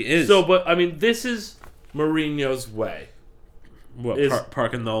 He is. So, but I mean, this is Mourinho's way. What,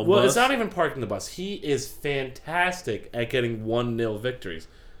 parking the old Well, bus? it's not even parking the bus. He is fantastic at getting 1-0 victories.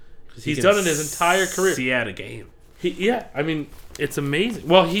 He's done it his entire career. See out a game. I mean, it's amazing.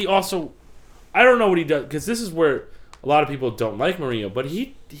 Well, he also, I don't know what he does, because this is where a lot of people don't like Mourinho, but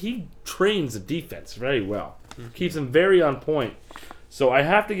he trains the defense very well. Mm-hmm. Keeps them very on point. So I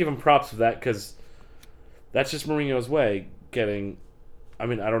have to give him props for that, because that's just Mourinho's way. I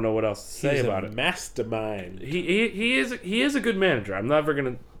mean, I don't know what else to say about it. Mastermind. He is a good manager. I'm never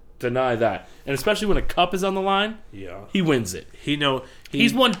going to deny that. And especially when a cup is on the line, he wins it.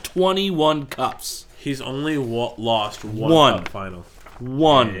 He's won 21 cups. He's only lost one cup final.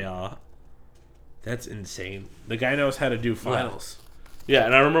 One. Yeah. That's insane. The guy knows how to do finals. Yeah,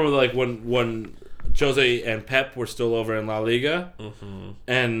 and I remember like when Jose and Pep were still over in La Liga,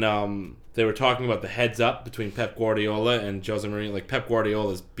 and they were talking about the heads up between Pep Guardiola and Jose Mourinho. Like Pep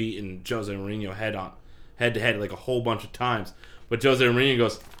Guardiola's beaten Jose Mourinho head to head like a whole bunch of times, but Jose Mourinho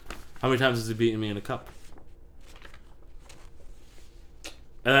goes, "How many times has he beaten me in a cup?"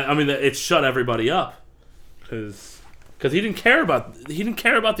 And I mean, it shut everybody up because he didn't care about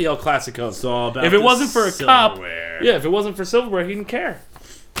the El Clasico. It's all about if it wasn't for a silverware. cup, if it wasn't for silverware, he didn't care.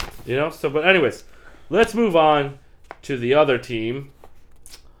 So but anyways, let's move on to the other team,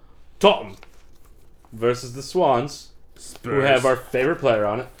 Tottenham versus the Swans, Spurs. who have our favorite player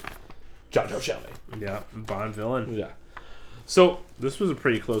on it, Jojo Shelby. Yeah, Bond villain. Yeah. So this was a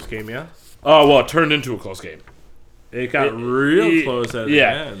pretty close game, yeah. Oh well, it turned into a close game. It got real close at the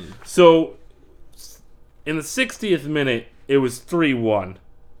end. So in the 60th minute, it was 3-1.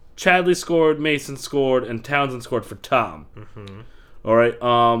 Chadley scored, Mason scored, and Townsend scored for Tom. Mm-hmm. All right.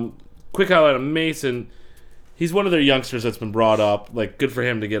 Quick highlight on Mason. He's one of their youngsters that's been brought up. Like, good for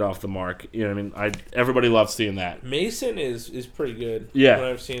him to get off the mark. You know what I mean? Everybody loves seeing that. Mason is pretty good. Yeah. When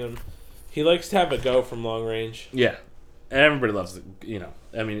I've seen him. He likes to have a go from long range. Yeah. Everybody loves it.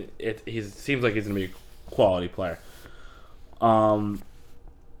 I mean, he seems like he's going to be a quality player.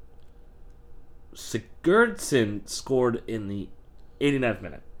 Sigurdsson scored in the 89th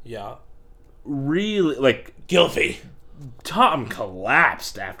minute. Yeah. Really, like... Gylfi. Tom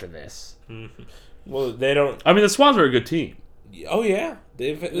collapsed after this. Mm-hmm. Well, they don't... I mean, the Swans are a good team. Oh, yeah.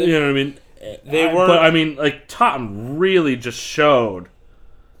 You know what I mean? They were... But, I mean, like, Tottenham really just showed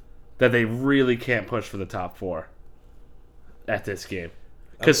that they really can't push for the top 4 at this game.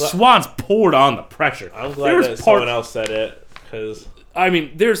 Because Swans poured on the pressure. I'm glad that someone else said it. Because... I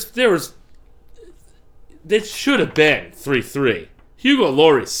mean, there was it should have been 3-3. Hugo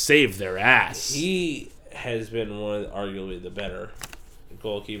Lloris saved their ass. He has been one of arguably the better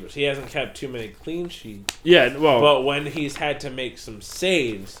goalkeepers. He hasn't kept too many clean sheets. Yeah, well, But when he's had to make some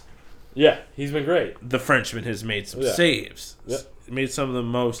saves, yeah, he's been great. the Frenchman has made some Yeah. saves. Yep. Made some of the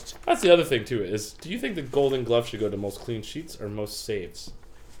most. That's the other thing too. Is do you think the Golden Glove should go to most clean sheets or most saves?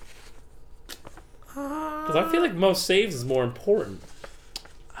 Because I feel like most saves is more important.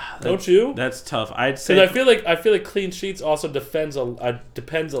 Don't you? That's tough. I'd say Because I feel like clean sheets also depends a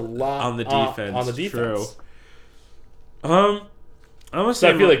lot on the defense. On the defense. True. I'm gonna So say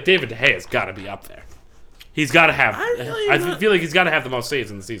I feel like David De Gea's got to be up there. He's got to have. I feel like he's got to have the most saves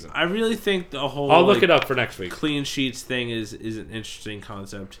in the season. I really think the whole I'll look it up for next week. clean sheets thing is an interesting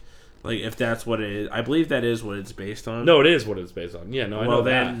concept. Like if that's what it is, I believe that is what it's based on. No, it is what it's based on. Yeah, no, I know well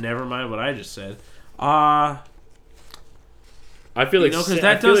then, that. never mind what I just said. I feel like that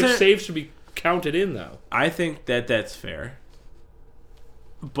I feel like doesn't- saves should be counted in though. I think that that's fair,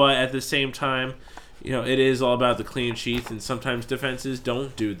 but at the same time, it is all about the clean sheets, and sometimes defenses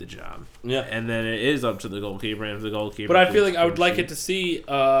don't do the job. Yeah. And then it is up to the goalkeeper, and if the goalkeeper. But I feel like keeps I would clean like it sheet- to see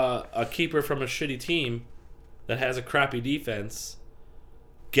a keeper from a shitty team that has a crappy defense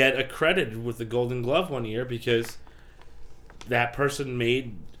get accredited with the Golden Glove one year because that person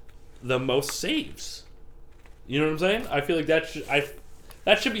made the most saves. You know what I'm saying? I feel like that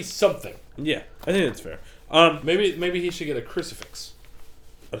should be something. Yeah, I think that's fair. Maybe he should get a crucifix.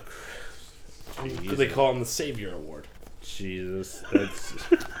 They call him the Savior Award. Jesus, that's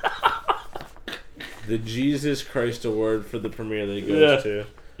the Jesus Christ Award for the Premier League goes to.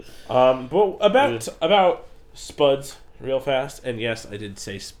 But about Spuds, real fast, and yes, I did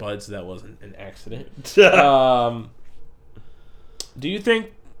say Spuds. That wasn't an accident. Do you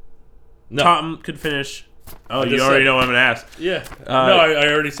think Tottenham could finish? Oh, you already know what I'm gonna ask. Yeah. No, I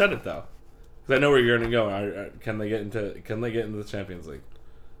already said it though. Because I know where you're gonna go. Can they get into the Champions League?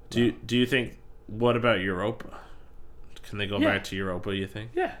 Do you think? What about Europa? Can they go back to Europa? You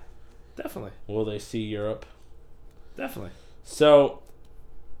think? Yeah, definitely. Will they see Europe? Definitely. So,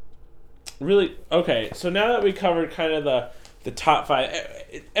 really, okay. So now that we covered kind of the top five,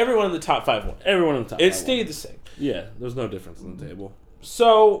 everyone in the top five won. Everyone in the top. It stayed the same. Yeah, there's no difference in the table.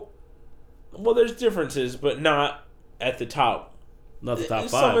 So, well, there's differences, but not at the top. Not the top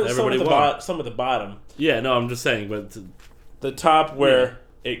five. Everybody won. Some of the bottom. Yeah, no, I'm just saying, but The top where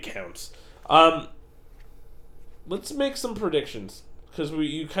it counts. Let's make some predictions because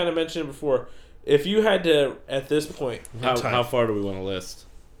you kind of mentioned it before. If you had to, at this point, how far do we want to list?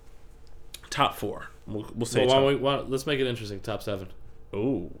 Top four. We'll say. Let's make it interesting. Top 7.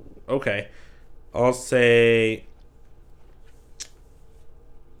 Ooh, okay. I'll say.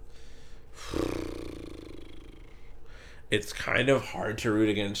 It's kind of hard to root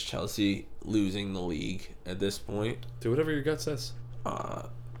against Chelsea losing the league at this point. Do whatever your gut says.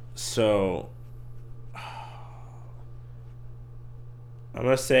 So I'm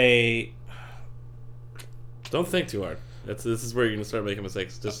gonna say. Don't think too hard. This is where you're gonna start making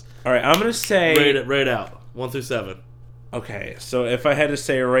mistakes. Just All right, I'm gonna say. rate it right out 1 through 7. Okay, so if I had to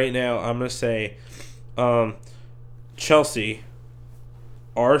say right now, I'm gonna say, Chelsea,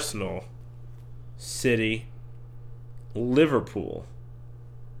 Arsenal, City, Liverpool,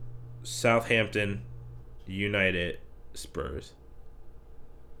 Southampton, United, Spurs.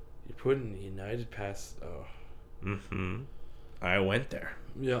 You're putting United past. Oh. Mm-hmm. I went there.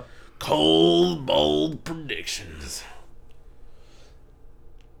 Yeah. Cold, bold predictions.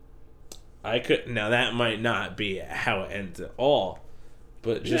 I could now that might not be how it ends at all,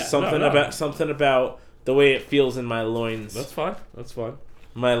 but just something about the way it feels in my loins. That's fine. That's fine.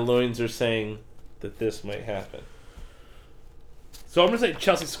 My loins are saying that this might happen. So I'm gonna say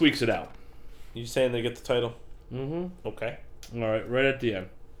Chelsea squeaks it out. You saying they get the title? Mm-hmm. Okay. All right, right at the end,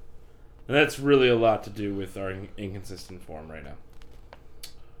 and that's really a lot to do with our inconsistent form right now.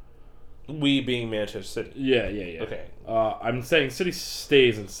 We being Manchester City. Yeah. Okay. I'm saying City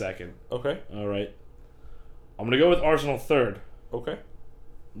stays in second. Okay. All right. I'm gonna go with Arsenal third. Okay.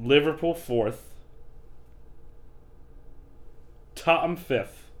 Liverpool fourth. Tottenham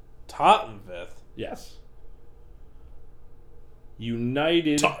fifth. Tottenham fifth. Yes.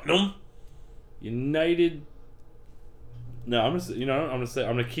 United. No, I'm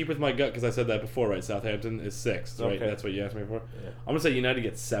gonna keep with my gut because I said that before, right? Southampton is sixth, right? Okay. That's what you asked me for. Yeah. I'm gonna say United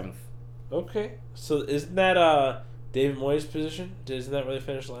gets seventh. Okay. So isn't that David Moyes' position? Isn't that where they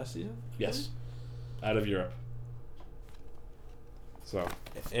finished last season? Yes. Out of Europe. So.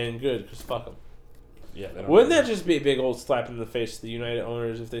 And good, because fuck them. Yeah. Wouldn't that just be a big old slap in the face to the United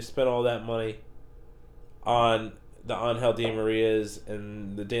owners if they spent all that money on the Angel Di Marias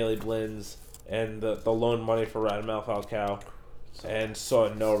and the Daily Blins and the loan money for Radamel Falcao, and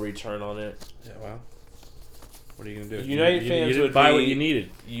saw no return on it. Yeah, well, what are you gonna do? United fans you didn't would buy be, what you needed.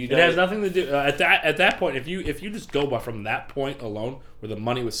 It has nothing to do at that point. If you just go by from that point alone, where the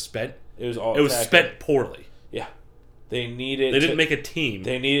money was spent, it was spent poorly. Yeah, they needed. They didn't make a team.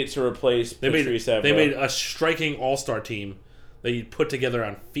 They needed to replace Patrice Evra. They made a striking all-star team that you'd put together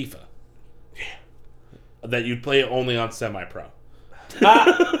on FIFA. Yeah, that you'd play only on semi-pro.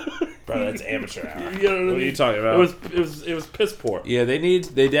 Bro, that's amateur hour. You know what I mean? What are you talking about? It was piss poor. Yeah, they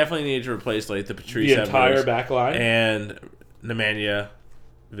definitely need to replace like the Patrice The entire back line and Nemanja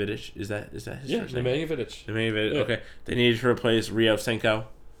Vidic. Is that his first name? Nemanja Vidic. Nemanja Vidic. Yeah. Okay, they needed to replace Rio Cinco,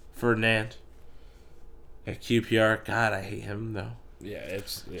 Ferdinand at QPR. God, I hate him though. Yeah,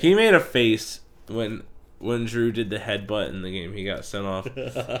 He made a face when Drew did the headbutt in the game. He got sent off.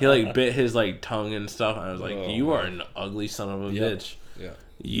 He like bit his like tongue and stuff. I was like, "You are an ugly son of a bitch. Yeah,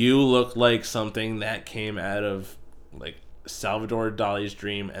 You look like something that came out of like Salvador Dali's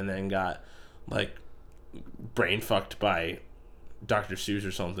dream and then got like brain fucked by Dr. Seuss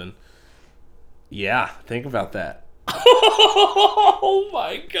or something." Yeah, think about that. Oh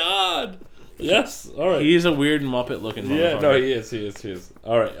my god. Yes. All right. He's a weird Muppet looking motherfucker. Yeah, no, he is.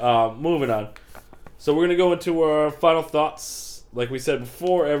 All right, moving on. So we're going to go into our final thoughts. Like we said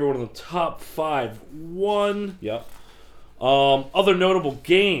before, everyone in the top 5 won. Yep. Other notable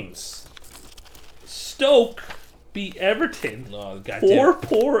games. Stoke beat Everton. Oh, goddamn.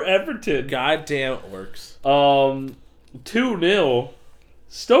 Poor Everton. Goddamn works. 2-0.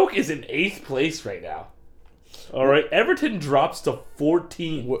 Stoke is in 8th place right now. All right, Everton drops to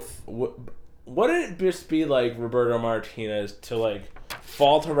 14. Wouldn't it just be like Roberto Martinez to like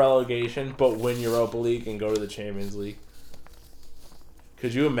fall to relegation but win Europa League and go to the Champions League?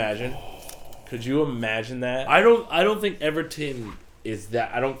 Could you imagine? Could you imagine that? I don't think Everton is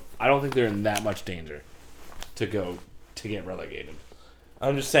that. I don't think they're in that much danger to get relegated.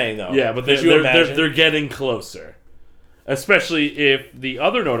 I'm just saying though. Yeah, but they're getting closer. Especially if the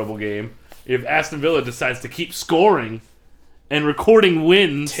other notable game, if Aston Villa decides to keep scoring and recording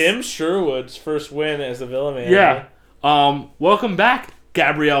wins. Tim Sherwood's first win as the Villa manager. Yeah. Welcome back,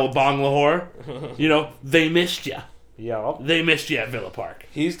 Gabriel Bonglahor. You know, they missed you. Yeah. They missed you at Villa Park.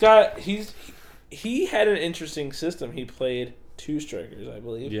 He had an interesting system. He played 2 strikers, I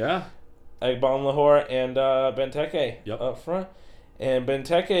believe. Yeah. Like Bonglahor and Benteke up front. And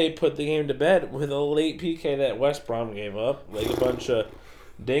Benteke put the game to bed with a late PK that West Brom gave up. Like a bunch of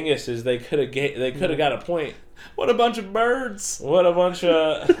dinguses. They could have got a point. What a bunch of birds. What a bunch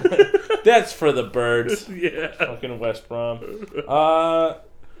of... That's for the birds. Yeah. Fucking West Brom.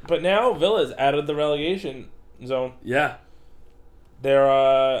 But now Villa's out of the relegation zone. Yeah.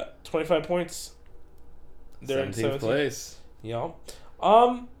 They're 25 points. They're in 17th place. Yeah.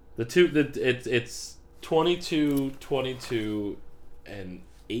 It's 22, 22, and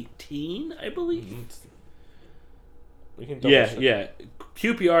 18, I believe. We can Yeah.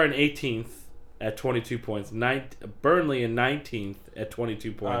 QPR in 18th at 22 points. Burnley in 19th at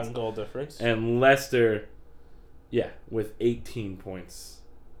 22 points. On goal difference. And Leicester, with 18 points.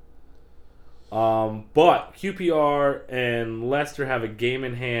 But QPR and Leicester have a game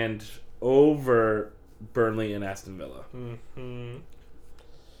in hand over Burnley and Aston Villa. Mm-hmm.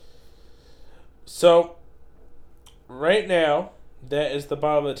 So, right now, that is the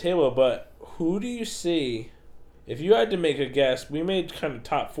bottom of the table. But who do you see? If you had to make a guess, we made kind of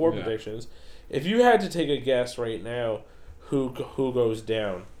top 4 predictions. If you had to take a guess right now, who goes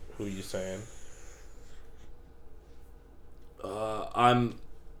down? Who are you saying? I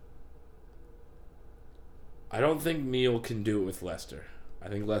don't think Neil can do it with Leicester. I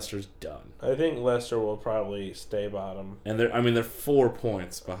think Leicester's done. I think Leicester will probably stay bottom. And they're 4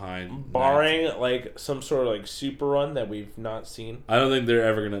 points behind. Barring like some sort of like super run that we've not seen. I don't think they're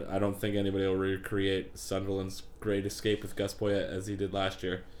ever gonna. I don't think anybody will recreate Sunderland's great escape with Gus Poyet as he did last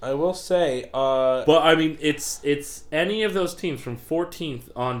year. I will say, but I mean, it's any of those teams from 14th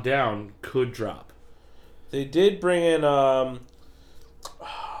on down could drop. They did bring in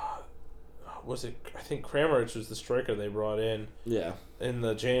was it? I think Kramaric was the striker they brought in. Yeah. In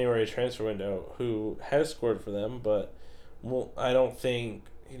the January transfer window, who has scored for them, but I don't think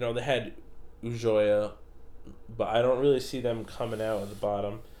they had Ujoya, but I don't really see them coming out at the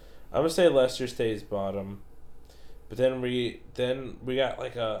bottom. I'm gonna say Leicester stays bottom, but then we got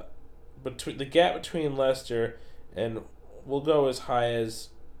like the gap between Leicester and we'll go as high as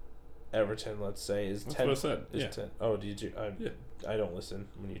Everton. Let's say is 10. That's what I said. Is Yeah. 10. Oh, did you? Yeah. I don't listen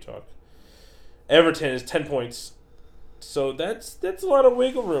when you talk. Everton is 10 points. So that's a lot of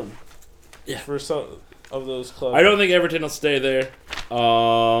wiggle room for some of those clubs. I don't think Everton will stay there.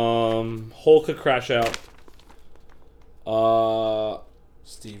 Hull could crash out.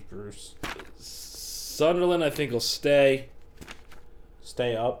 Steve Bruce. Sunderland, I think, will stay.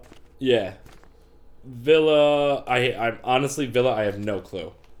 Stay up. Yeah. Villa, I'm honestly, Villa, I have no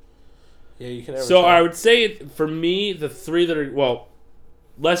clue. Yeah, you can never So tell. I would say, for me, the three that are, well,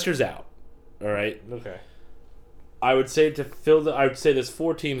 Leicester's out. All right? Okay. I would say I would say there's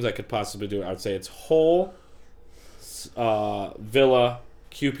 4 teams that could possibly do it. I would say it's Hull, Villa,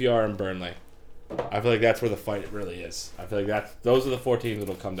 QPR, and Burnley. I feel like that's where the fight really is. I feel like those are the 4 teams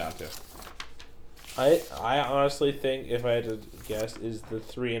it'll come down to. I honestly think, if I had to guess, is the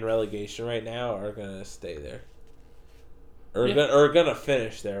 3 in relegation right now are gonna stay there, or gonna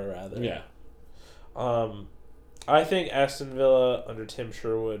finish there rather. Yeah. I think Aston Villa under Tim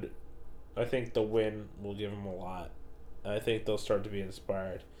Sherwood, I think the win will give them a lot. I think they'll start to be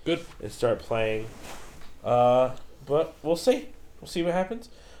inspired. Good. And start playing. But we'll see. We'll see what happens.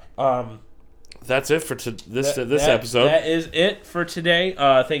 That's it for this episode. That is it for today.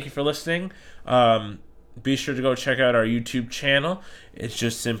 Thank you for listening. Be sure to go check out our YouTube channel. It's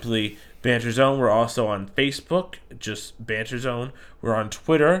just simply Banter Zone. We're also on Facebook, just Banter Zone. We're on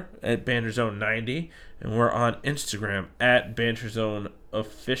Twitter at BanterZone90, and we're on Instagram at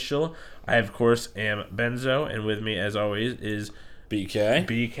BanterZoneOfficial. I, of course, am Benzo, and with me, as always, is BK.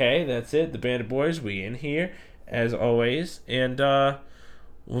 BK. That's it. The Bandit Boys. We in here, as always, and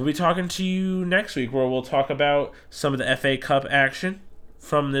we'll be talking to you next week, where we'll talk about some of the FA Cup action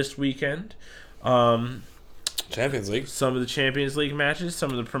from this weekend. Champions League. Some of the Champions League matches,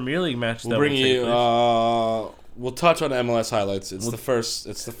 some of the Premier League matches. We'll bring you. We'll touch on MLS highlights. It's the first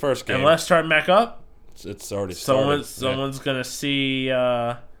game. MLS starting back up. It's already started. Someone's gonna see.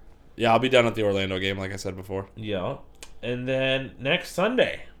 Yeah, I'll be down at the Orlando game, like I said before. Yeah, and then next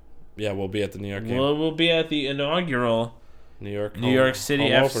Sunday. Yeah, we'll be at the New York game. We'll be at the inaugural New York City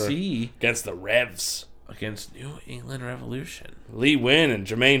FC against the Revs. Against New England Revolution. Lee Wynn and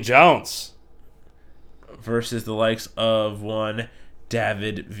Jermaine Jones. Versus the likes of one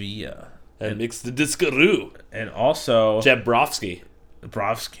David Villa. And Mix the Discaroo. And also Jeb Brofsky.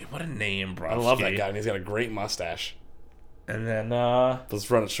 Brofsky. What a name, Brofsky. I love that guy, and he's got a great mustache. And then let's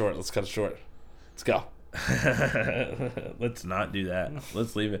run it short. Let's cut it short. Let's go. Let's not do that.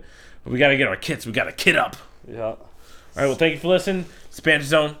 Let's leave it. We gotta get our kits. We gotta kit up. Yeah. Alright, well, thank you for listening. It's Banter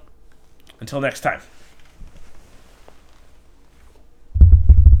Zone. Until next time.